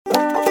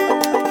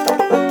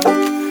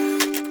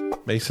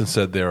Mason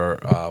said there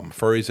are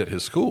furries at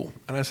his school.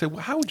 And I said,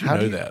 well, how would you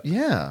know that?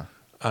 Yeah.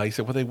 He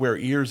said, well, they wear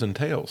ears and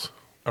tails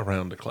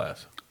around the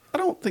class. I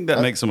don't think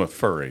that makes them a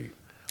furry.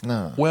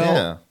 No.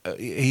 Well,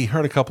 he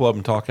heard a couple of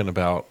them talking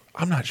about,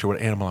 I'm not sure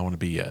what animal I want to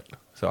be yet.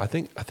 So I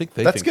think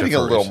they That's think getting they're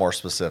a little furries. more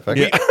specific.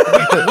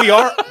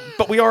 Yeah.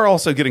 we are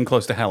also getting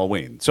close to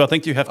Halloween. So I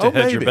think you have to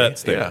hedge your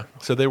bets there. Yeah.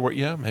 So they were,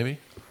 maybe.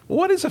 Well,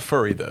 what is a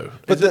furry, though?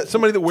 But Is it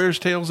somebody that wears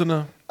tails and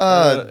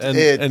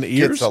It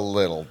ears? gets a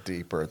little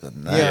deeper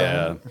than that.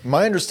 Yeah.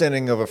 My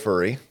understanding of a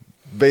furry,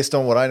 based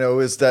on what I know,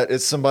 is that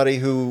it's somebody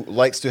who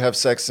likes to have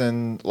sex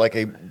in like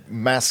a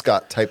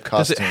mascot type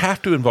costume. Does it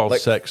have to involve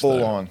Like sex? full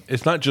though? on?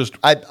 It's not just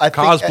I think-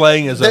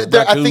 cosplaying as a I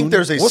raccoon. think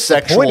there's a What's the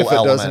sexual point if it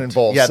element. doesn't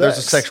involve there's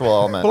a sex? sexual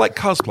element. well, like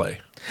cosplay.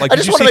 Like, I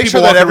did just you wanna see make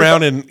people sure that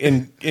walking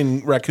around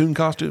in raccoon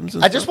costumes?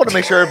 And I just want to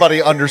make sure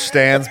everybody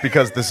understands,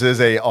 because this is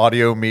a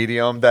audio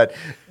medium, that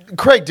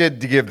Craig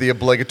did give the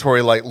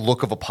obligatory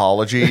look of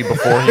apology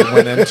before he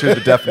went into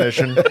the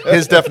definition,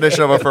 his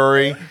definition of a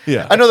furry.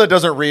 Yeah. I know that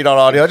doesn't read on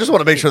audio. I just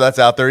want to make sure that's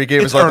out there. He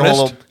gave It's us like a earnest.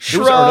 little It was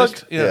shrug.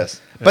 earnest. Yeah.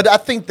 Yes. But I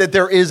think that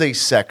there is a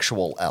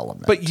sexual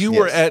element. But you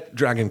were Yes. at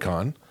Dragon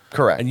Con.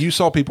 Correct. And you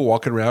saw people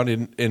walking around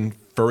in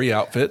furry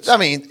outfits. I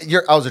mean,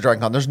 I was at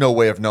Dragon Con. There's no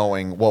way of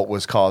knowing what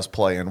was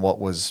cosplay and what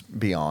was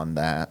beyond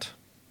that.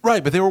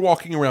 Right, but they were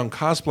walking around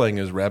cosplaying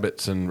as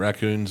rabbits and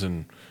raccoons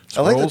and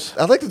I like squirrels.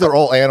 that they're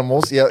all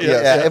animals. Yeah.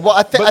 Yeah. Well,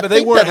 I but they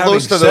think weren't that having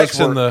most of sex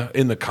those in were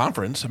in the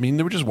conference. I mean,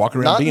 they were just walking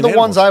around not being the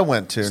animals. ones I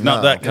went to. It's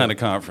not that kind of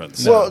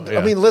conference. Well, yeah.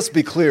 I mean, let's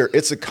be clear.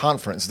 It's a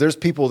conference. There's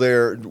people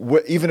there,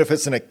 even if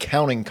it's an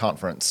accounting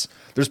conference.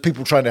 There's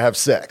people trying to have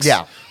sex.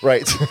 Yeah.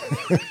 Right.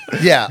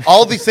 Yeah,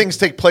 all these things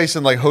take place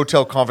in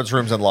hotel conference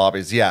rooms and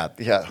lobbies. Yeah.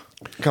 yeah.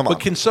 Come on. But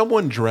can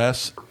someone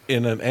dress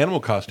in an animal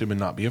costume and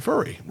not be a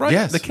furry? Right?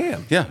 Yes. They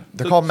can. Yeah.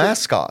 They're called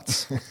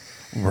mascots.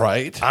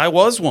 Right. I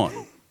was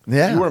one.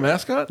 Yeah. You were a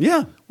mascot?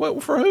 Yeah.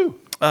 What, for who?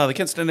 The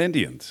Kinston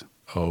Indians.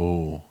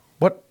 Oh.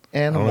 What I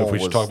animal? don't know if we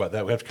should was talk about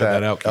that. We have to cut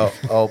that out.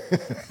 Keith. Oh,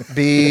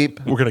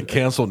 beep. We're going to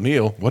cancel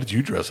Neil. What did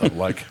you dress up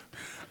like?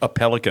 A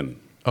pelican.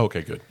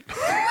 Okay, good.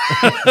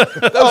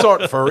 Those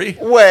aren't furry.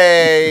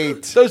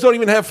 Wait. Those don't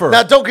even have fur.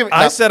 Now, don't give me.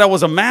 I said I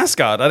was a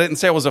mascot. I didn't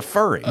say I was a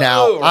furry.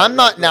 Now, Oh, I'm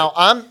not. Now,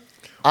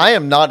 I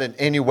am not in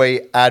any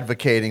way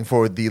advocating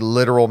for the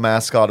literal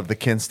mascot of the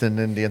Kinston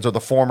Indians or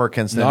the former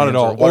Kinston not at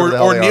Indians. all. whatever the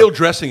hell Or they Neil are.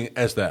 dressing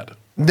as that.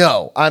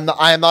 No, I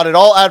am not at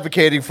all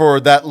advocating for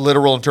that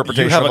literal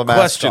interpretation You have of a a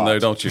question, mascot. though,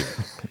 don't you?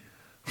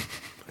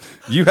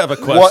 You have a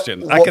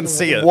question. I can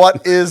see it.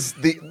 What is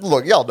the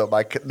look? Y'all know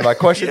my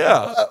question.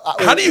 Yeah.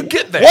 How do you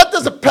get there? What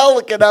does a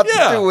pelican have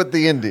Yeah. to do with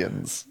the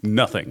Indians?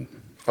 Nothing.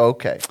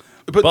 Okay,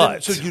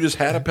 But so you just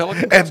had a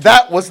pelican? and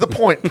that was the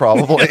point,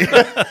 probably.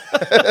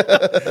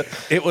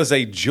 It was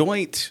a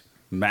joint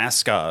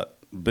mascot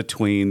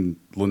between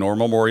Lenore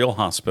Memorial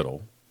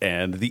Hospital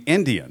and the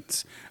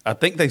Indians. I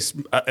think they must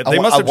have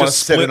wanna just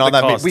sit split in on the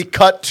that meeting. cost. We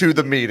cut to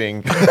the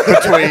meeting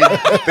between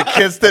the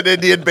Kinston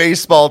Indian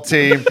baseball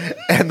team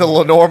and the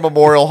Lenore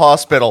Memorial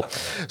Hospital.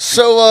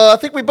 So I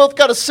think we both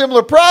got a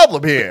similar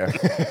problem here.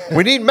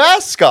 We need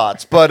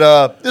mascots, but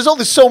there's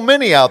only so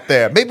many out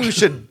there. Maybe we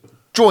should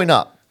join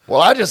up.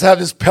 Well, I just have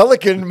this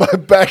pelican in my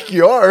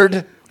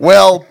backyard.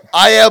 Well,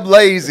 I am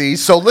lazy,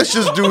 so let's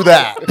just do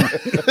that.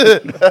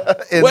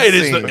 Wait,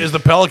 Insane. is the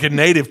pelican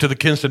native to the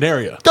Kinston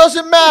area?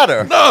 Doesn't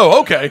matter. No,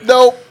 okay.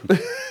 Nope.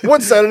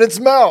 What's that in its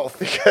mouth?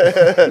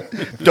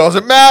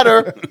 Doesn't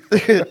matter.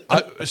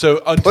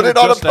 So until Put it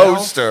on a just now,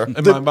 poster.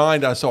 in my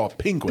mind, I saw a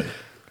penguin.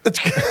 I'm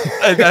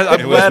It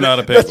was glad not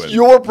a That's penguin.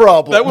 your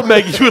problem. that would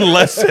make even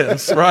less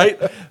sense, right?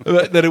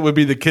 That it would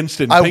be the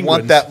Kinston I Penguins.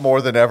 want that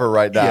more than ever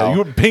right now. Yeah, you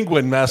would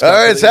penguin mascot. All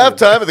right, for it's the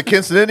Indians. halftime of the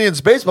Kinston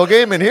Indians baseball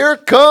game, and here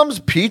comes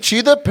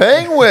Peachy the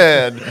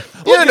Penguin.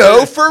 You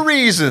know, for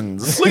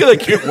reasons. Look at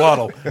that cute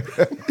waddle.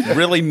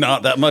 Really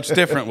not that much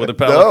different with a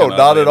pelican. No, not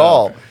oddly at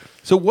all. enough.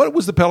 So, what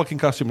was the pelican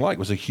costume like?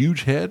 Was it a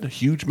huge head, a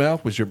huge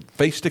mouth? Was your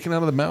face sticking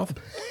out of the mouth?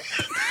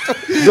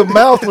 The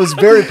mouth was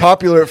very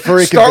popular at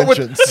furry Start with-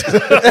 conventions.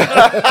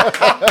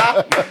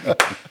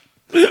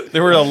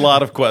 There were a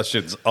lot of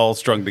questions all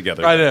strung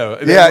together. I know.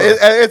 Yeah,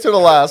 answer the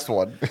last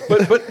one.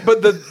 but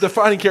the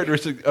defining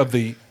characteristic of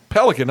the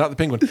pelican, not the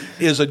penguin,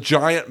 is a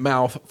giant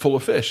mouth full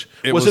of fish.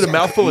 Was it a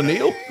mouth full of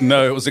Neil?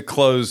 No, it was a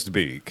closed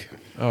beak.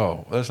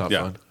 Oh, that's not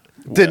Yeah. fun.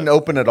 Didn't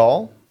open at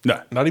all. No.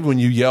 Not even when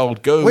you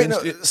yelled, "Go!" Wait, no,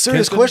 Inst-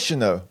 serious Kinston? question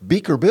though.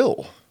 Beak or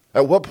bill?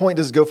 At what point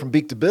does it go from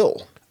beak to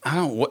bill?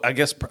 I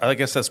guess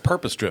that's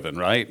purpose driven,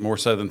 right? More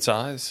so than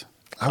size.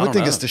 I would don't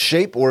think know. it's the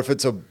shape, or if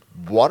it's a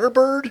water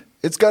bird,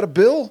 it's got a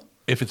bill.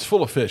 If it's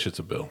full of fish, it's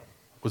a bill.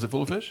 Was it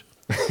full of fish?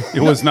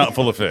 It was not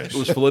full of fish. It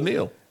was full of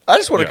Neil. I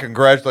just want to Yeah.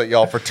 congratulate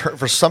y'all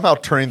for somehow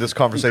turning this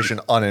conversation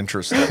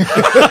uninteresting.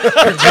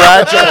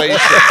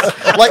 Congratulations.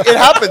 Like, it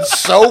happened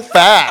so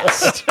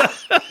fast.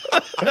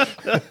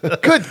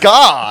 Good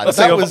God. Let's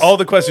say That of was, all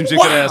the questions you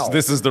can Wow. ask,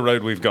 this is the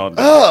road we've gone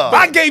down.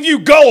 I gave you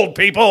gold,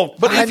 people.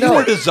 But I if you know.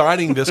 were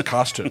designing this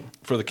costume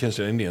for the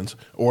Kinston Indians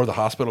or the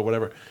hospital,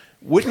 whatever,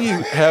 wouldn't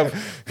you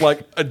have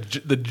like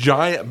the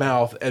giant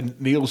mouth and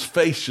Neil's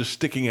face just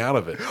sticking out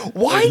of it?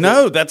 Why?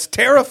 No, that's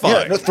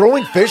terrifying. No,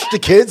 throwing fish to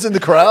kids in the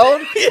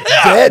crowd?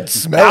 Dead,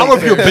 smelling. Out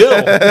of your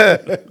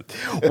bill.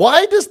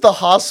 Why does the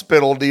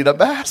hospital need a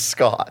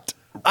mascot?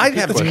 I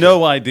have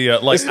no idea.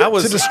 Like I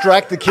was to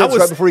distract the kids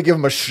right before you give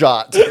them a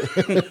shot.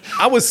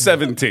 I was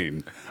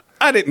 17.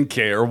 I didn't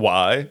care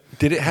why.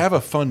 Did it have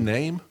a fun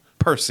name?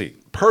 Percy.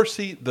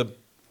 Percy the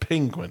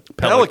Penguin.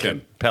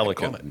 Pelican.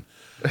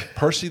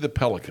 Percy the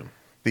Pelican.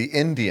 The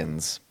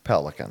Indians'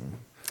 pelican.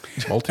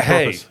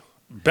 Multi-purpose. Hey,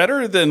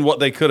 better than what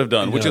they could have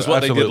done, which Yeah, is what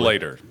they did absolutely.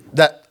 later.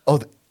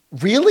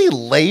 Really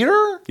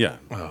later? Yeah.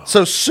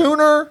 So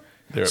sooner,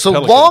 They're a so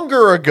pelican.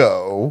 longer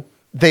ago,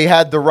 they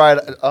had the right.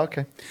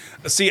 Okay,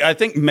 See, I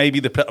think maybe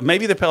the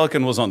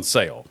Pelican was on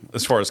sale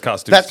as far as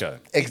costumes go.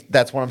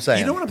 that's what I'm saying.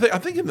 You know what I'm thinking?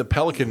 I'm thinking the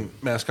Pelican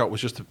mascot was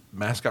just a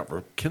mascot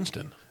for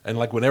Kinston. And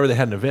like whenever they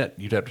had an event,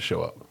 you'd have to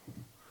show up.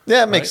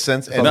 Yeah, it makes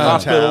Right? sense. From the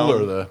hospital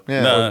or the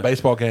Yeah. or the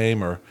baseball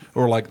game or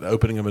like the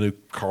opening of a new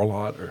car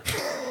lot or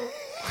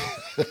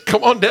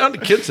come on down to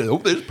Kinston. Oh,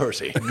 there's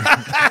Percy.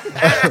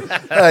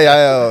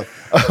 Hey,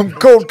 I'm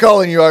cold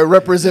calling you. I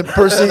represent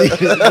Percy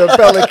the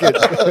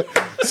Pelican.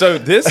 So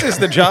this is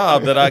the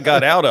job that I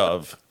got out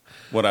of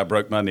when I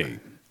broke my knee.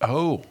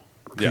 Oh.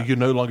 Yeah. You can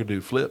no longer do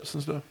flips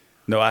and stuff?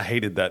 No, I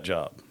hated that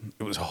job.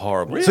 It was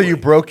horrible. So you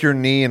broke your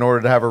knee in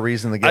order to have a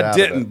reason to get out I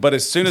didn't, of it. but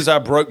as soon as I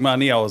broke my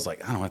knee, I was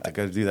like, I don't have to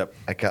go do that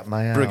I got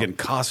my friggin'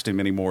 costume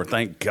anymore.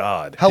 Thank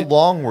God. How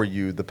long were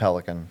you the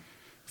pelican?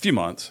 A few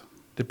months.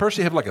 Did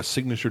Percy have like a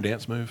signature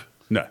dance move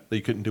No. that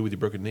you couldn't do with your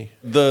broken knee?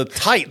 The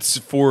tights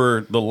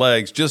for the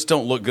legs just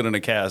don't look good in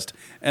a cast,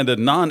 and a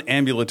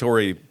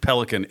non-ambulatory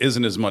pelican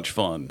isn't as much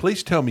fun.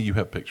 Please tell me you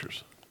have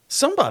pictures.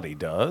 Somebody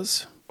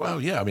does. Well,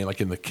 yeah, I mean,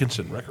 like in the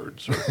Kinston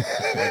records. Or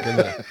like in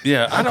the,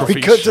 Yeah, I don't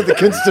We cut to the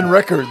Kinston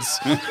Records.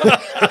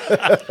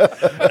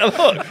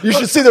 You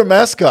should see their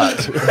mascot.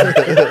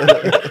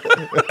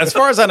 As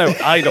far as I know,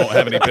 I don't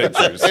have any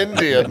pictures.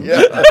 Indian.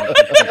 Yeah.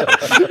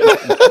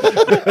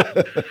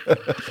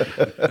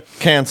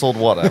 Canceled.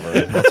 Whatever.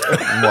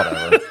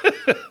 Whatever.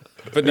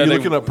 But are no, you they,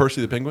 looking up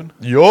Percy the Penguin?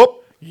 Yup.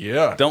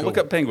 Yeah. don't cool. look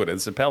up penguin.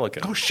 It's a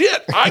pelican. Oh,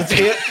 shit. I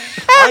can't.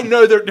 I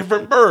know they're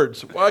different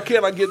birds. Why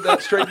can't I get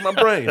that straight in my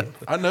brain?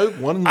 I know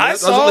one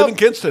doesn't live in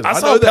Kinston. I know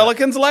saw that.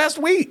 pelicans last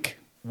week.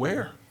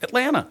 Where?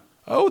 Atlanta.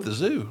 Oh, the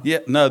zoo. Yeah,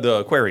 no, the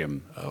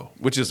aquarium. Oh.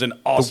 Which is an The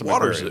awesome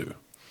water aquarium. zoo.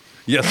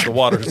 Yes, the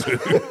water zoo.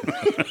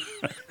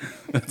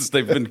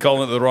 They've been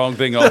calling it the wrong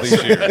thing all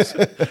these years.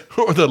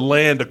 Or the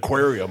land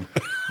aquarium.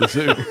 The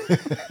zoo.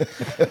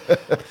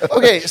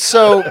 Okay,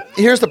 so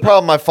here's the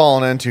problem I've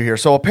fallen into here.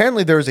 So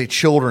apparently there's a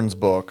children's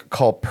book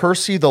called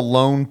Percy the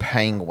Lone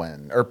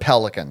Penguin or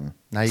Pelican.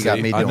 Now you got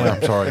me I doing know.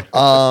 it.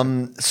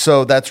 I'm sorry.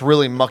 So that's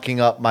really mucking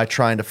up my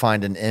trying to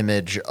find an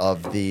image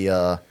of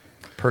the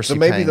Percy So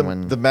maybe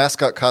Penguin. the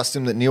mascot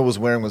costume that Neil was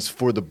wearing was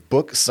for the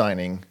book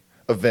signing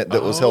event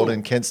that was held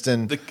in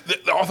Kinston. The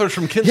authors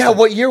from Kinston. yeah,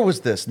 what year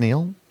was this,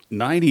 Neil?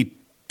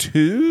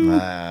 92?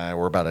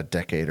 We're about a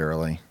decade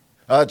early.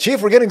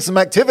 Chief, we're getting some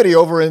activity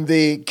over in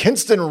the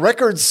Kinston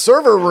Records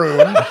server room.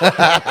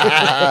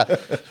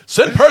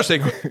 Send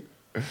Percy.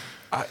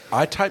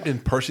 I typed in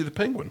Percy the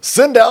Penguin.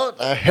 Send out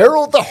a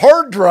Herald the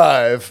hard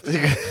drive.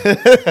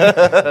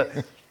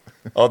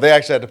 Oh, they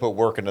actually had to put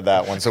work into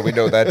that one, so we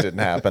know that didn't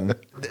happen.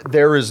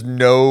 There is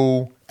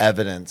no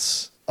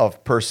evidence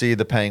of Percy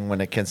the Penguin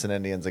at Kinston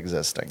Indians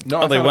existing. No,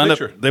 Oh, I they found a wound up,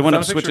 picture. they I wound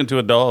found up a switching picture. to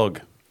a dog.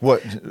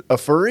 What, a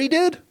furry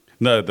did?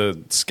 No,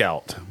 the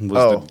scout was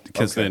Oh, the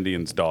Kinston okay.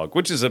 Indians dog,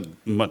 which is a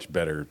much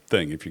better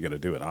thing if you're going to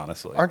do it,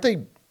 honestly. Aren't they?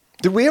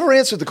 Did we ever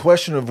answer the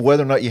question of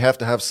whether or not you have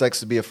to have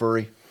sex to be a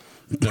furry?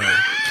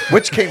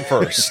 Which came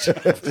first?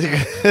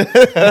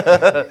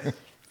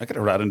 I got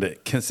to ride into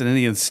Kinston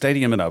Indians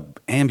Stadium in an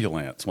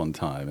ambulance one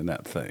time in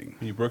that thing.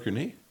 You broke your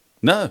knee?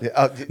 No,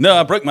 no,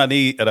 I broke my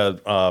knee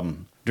at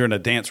during a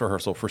dance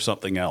rehearsal for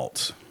something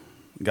else.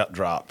 Got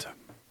dropped.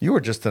 You were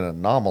just an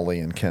anomaly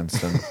in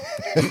Kinston.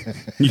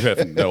 You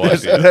have no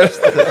idea.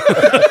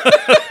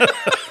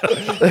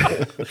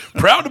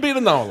 Proud to be an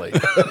anomaly.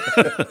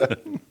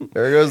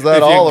 There goes that If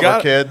you Oliver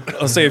got- kid.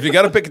 I'll say if you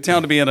got to pick a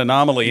town to be an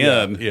anomaly in,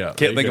 yeah, there can't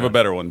you think of go. a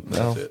better one.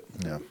 That's it.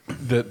 Yeah.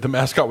 The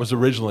mascot was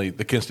originally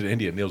the Kinston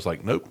Indian. Neil's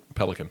like, nope,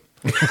 Pelican.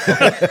 All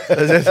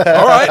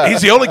right,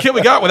 he's the only kid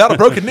we got without a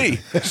broken knee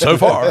so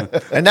far.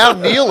 And now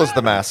Neil is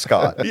the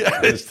mascot. Yeah,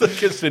 it's the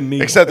Kinston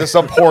Neil. Except there's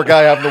some poor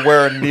guy having to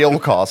wear a Neil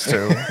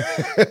costume.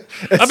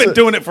 I've been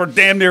doing it for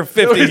damn near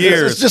 50 It's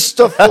years. just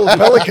stuff full of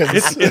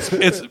pelicans. it's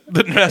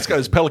the mascot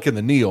is Pelican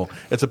the Neil.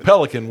 It's a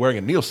pelican wearing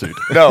a Neil suit.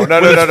 No, with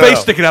his face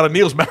no. sticking out of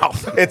Neil's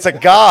mouth. It's a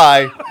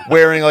guy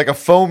wearing like a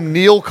foam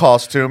Neil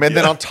costume, and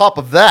then on top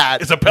of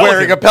that, It's a pelican.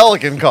 wearing a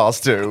pelican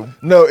costume.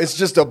 No, it's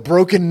just a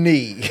broken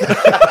knee.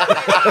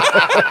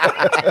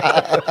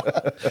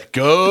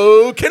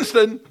 Go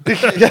Kinston.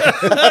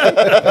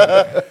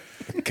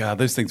 God,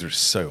 those things are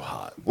so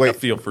hot. Wait. I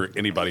feel for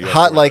anybody else.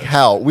 Hot like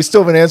how? We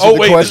still haven't answered Oh the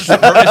wait, is question.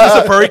 this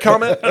a furry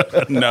comment?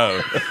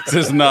 No, this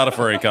is not a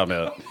furry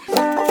comment.